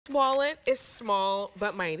Wallet is small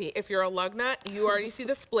but mighty. If you're a lug nut, you already see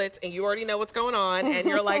the splits and you already know what's going on and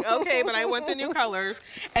you're like, okay, but I want the new colors.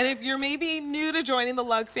 And if you're maybe new to joining the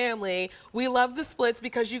lug family, we love the splits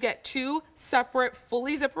because you get 2 separate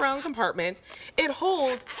fully zip around compartments. It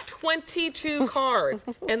holds 22 cards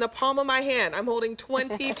in the palm of my hand. I'm holding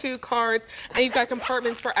 22 cards and you've got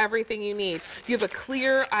compartments for everything you need. You have a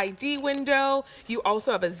clear ID window. You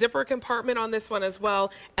also have a zipper compartment on this one as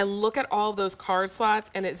well. And look at all of those card slots,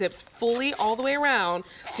 and it zips fully all the way around,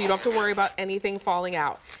 so you don't have to worry about anything falling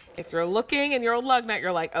out. If you're looking and you're a lug nut,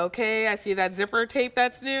 you're like, okay, I see that zipper tape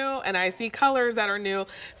that's new, and I see colors that are new.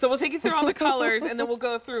 So we'll take you through all the colors, and then we'll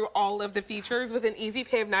go through all of the features with an easy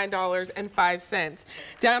pay of $9.05.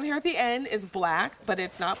 Down here at the end is black, but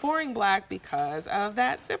it's not boring black because of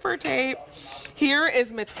that zipper tape. Here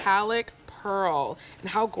is metallic pearl, and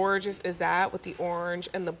how gorgeous is that with the orange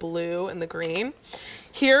and the blue and the green.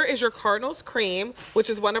 Here is your Cardinals Cream, which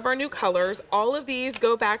is one of our new colors. All of these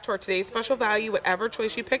go back to our today's special value, whatever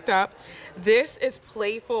choice you picked up. This is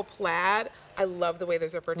Playful Plaid. I love the way the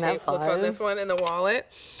zipper tape looks on this one in the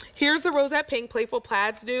wallet. Here's the Rosette Pink. Playful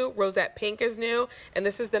Plaid's new. Rosette Pink is new. And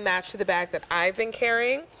this is the match to the bag that I've been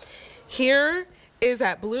carrying. Here is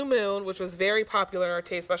that Blue Moon, which was very popular in our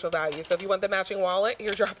today's special value. So if you want the matching wallet,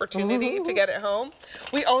 here's your opportunity to get it home.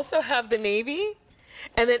 We also have the Navy.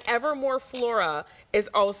 And then Evermore Flora is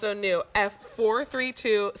also new.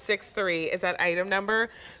 F43263 is that item number.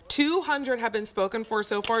 200 have been spoken for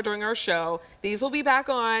so far during our show. These will be back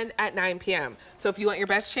on at 9 p.m. So if you want your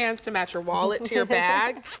best chance to match your wallet to your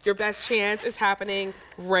bag, your best chance is happening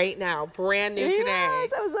right now. Brand new today.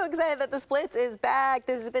 Yes, I'm so excited that the splits is back.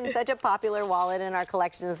 This has been such a popular wallet in our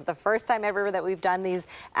collection. This is the first time ever that we've done these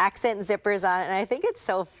accent zippers on it, and I think it's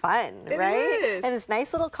so fun, right? It is. And this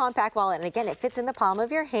nice little compact wallet, and again, it fits in the palm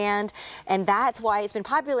of your hand, and that's why it's been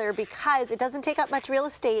popular, because it doesn't take up much real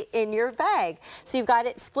estate in your bag. So you've got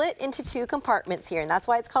it split into 2 compartments here, and that's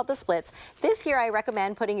why it's called the splits. This here, I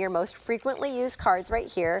recommend putting your most frequently used cards right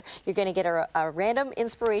here. You're going to get a random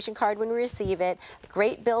inspiration card when we receive it,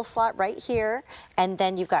 great bill slot right here, and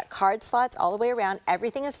then you've got card slots all the way around.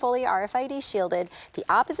 Everything is fully RFID shielded. The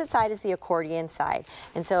opposite side is the accordion side.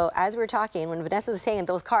 And so as we were talking, when Vanessa was saying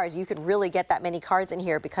those cards, you could really get that many cards in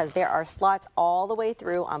here because there are slots all the way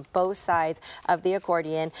through on both sides of the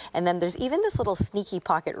accordion. And then there's even this little sneaky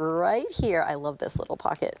pocket right here. I love this little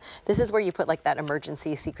pocket. This is where you put like that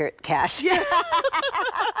emergency secret cash. Yeah.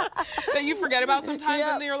 That you forget about sometimes,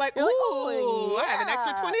 and then you're like, ooh, oh, yeah, I have an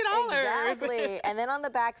extra $20. Exactly. And then on the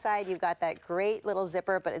back side, you've got that great little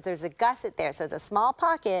zipper, but there's a gusset there. So it's a small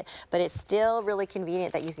pocket, but it's still really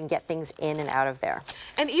convenient that you can get things in and out of there.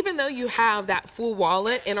 And even though you have that full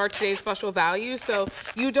wallet in our today's special value, so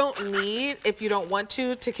you don't need, if you don't want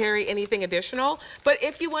to carry anything additional, but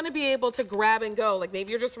if you want to be able to grab and go, like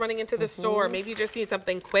maybe you're just running into the store, maybe you just need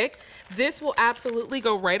something quick, this will absolutely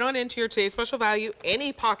go right on into your today's special value,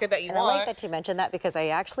 any pocket that you want. I like that you mentioned that because I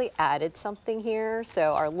actually added something here,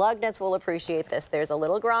 so our lug nuts will appreciate this. There's a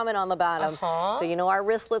little grommet on the bottom, so you know our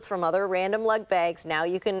wristlets from other random lug bags. Now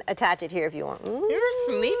you can attach it here if you want. You're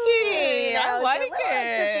sneaky. I like it.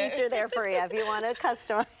 Extra feature there for you if you want to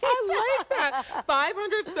customize. I like that.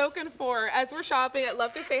 500 spoken for. As we're shopping, I'd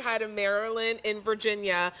love to say hi to Marilyn in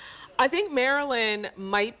Virginia. I think Marilyn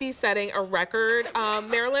might be setting a record.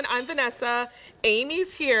 Marilyn, I'm Vanessa.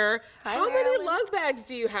 Amy's here. Hi, How Marilyn. many lug bags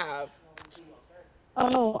do you have?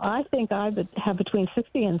 Oh, I think I would have between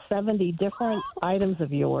 60 and 70 different items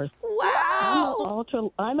of yours. Wow.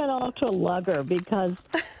 I'm an ultra lugger because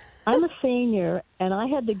I'm a senior and I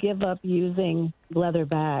had to give up using leather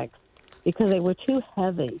bags because they were too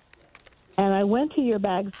heavy. And I went to your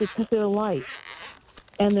bags because they're light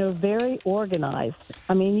and they're very organized.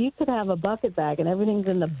 I mean, you could have a bucket bag and everything's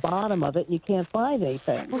in the bottom of it and you can't find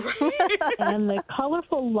anything. And the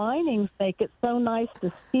colorful linings make it so nice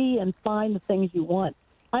to see and find the things you want.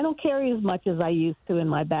 I don't carry as much as I used to in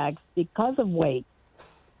my bags because of weight.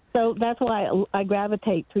 So that's why I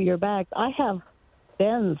gravitate to your bags. I have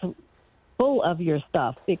bins full of your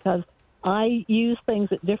stuff because I use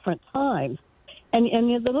things at different times. And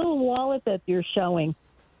the little wallet that you're showing,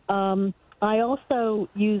 I also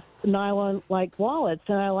use nylon-like wallets,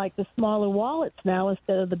 and I like the smaller wallets now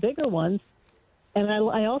instead of the bigger ones. And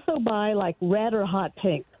I also buy like red or hot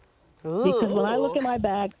pink. Ooh. Because when I look in my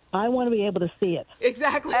bag, I want to be able to see it.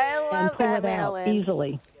 Exactly. I And love pull that, it out Marilyn.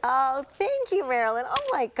 easily. Oh, thank you, Marilyn. Oh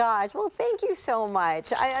my gosh. Well, thank you so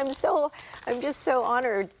much. I'm just so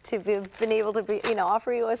honored to have been able to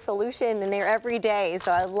offer you a solution in there every day.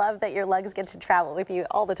 So I love that your lugs get to travel with you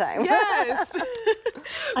all the time. Yes.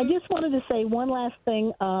 I just wanted to say one last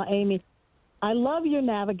thing, Amy. I love your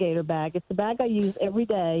Navigator bag. It's the bag I use every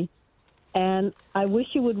day, and I wish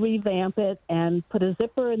you would revamp it and put a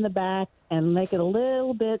zipper in the back and make it a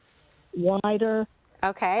little bit wider.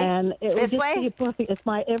 Okay. And it This would just way? be perfect. It's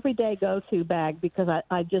my everyday go-to bag because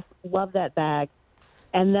I just love that bag.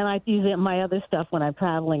 And then I use it in my other stuff when I'm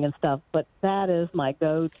traveling and stuff. But that is my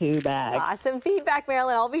go-to bag. Awesome feedback,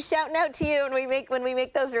 Marilyn. I'll be shouting out to you when we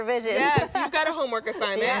make those revisions. Yes, you've got a homework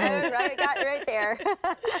assignment. Yeah, right, got it right there.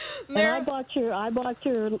 And I bought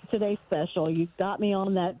your Today Special. You got me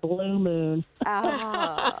on that blue moon.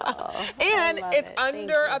 Oh, And love it's it. Thank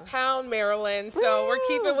under you. a pound, Marilyn. So we're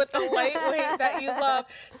keeping with the lightweight that you love.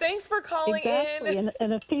 Thanks for calling Exactly. in.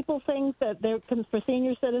 And if people think that they're for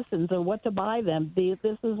senior citizens or what to buy them,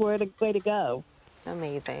 this is where the way to go.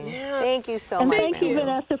 Amazing. Yeah. Thank you so And much, thank you, Marilyn.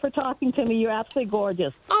 Vanessa, for talking to me. You're absolutely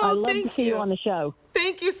gorgeous. Oh, I love to thank see you you. on the show.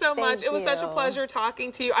 Thank you so much. Thank It was such a you. pleasure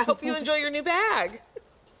talking to you. I hope you enjoy your new bag.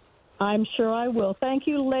 I'm sure I will. Thank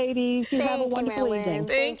you, ladies. You have a Thank you, wonderful Marilyn. evening.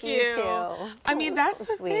 Thank you. too. I mean, Oh, that's so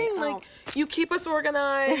the sweet. thing. Oh. Like, you keep us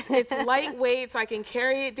organized. It's lightweight, so I can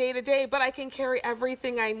carry it day to day, but I can carry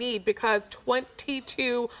everything I need because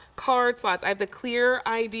 22 card slots. I have the clear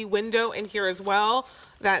ID window in here as well.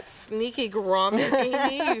 That sneaky grommet,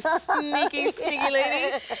 Amy, you sneaky, sneaky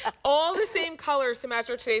lady. All the same colors to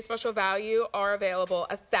match our today's special value are available.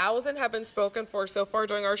 1,000 have been spoken for so far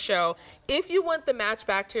during our show. If you want the match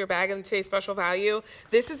back to your bag in today's special value,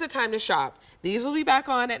 this is the time to shop. These will be back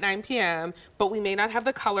on at 9 p.m., but we may not have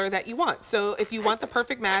the color that you want. So if you want the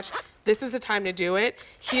perfect match, this is the time to do it.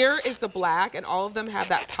 Here is the black, and all of them have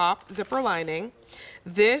that pop zipper lining.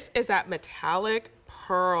 This is that metallic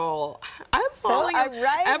pearl. I'm falling in.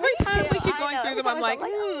 right, Every me time we too. keep I going know. through them, Every I'm time like,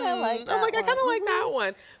 oh, I like that I'm like, I kind of one. like that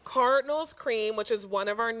one. Cardinals Cream, which is one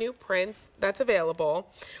of our new prints that's available.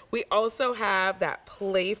 We also have that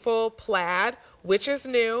playful plaid, which is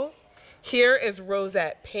new. Here is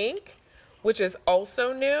Rosette Pink, which is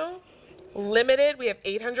also new. Limited, we have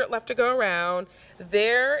 800 left to go around.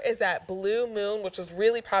 There is that Blue Moon, which was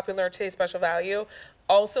really popular at today's special value.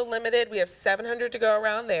 Also limited, we have 700 to go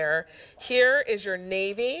around there. Here is your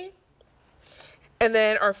navy. And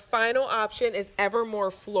then our final option is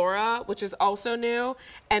Evermore Flora, which is also new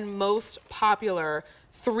and most popular.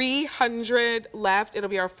 300 left. It'll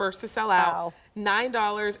be our first to sell out. Wow.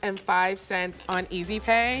 $9.05 on Easy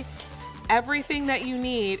Pay. Everything that you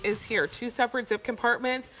need is here. 2 separate zip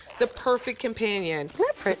compartments. The perfect companion.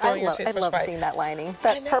 I love seeing that lining.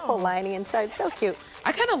 That know. purple lining inside. So cute.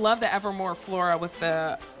 I kind of love the Evermore Flora with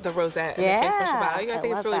the rosette and the Yeah, taste special value. I think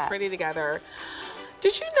it's love really that. pretty together.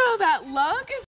 Did you know that Lug is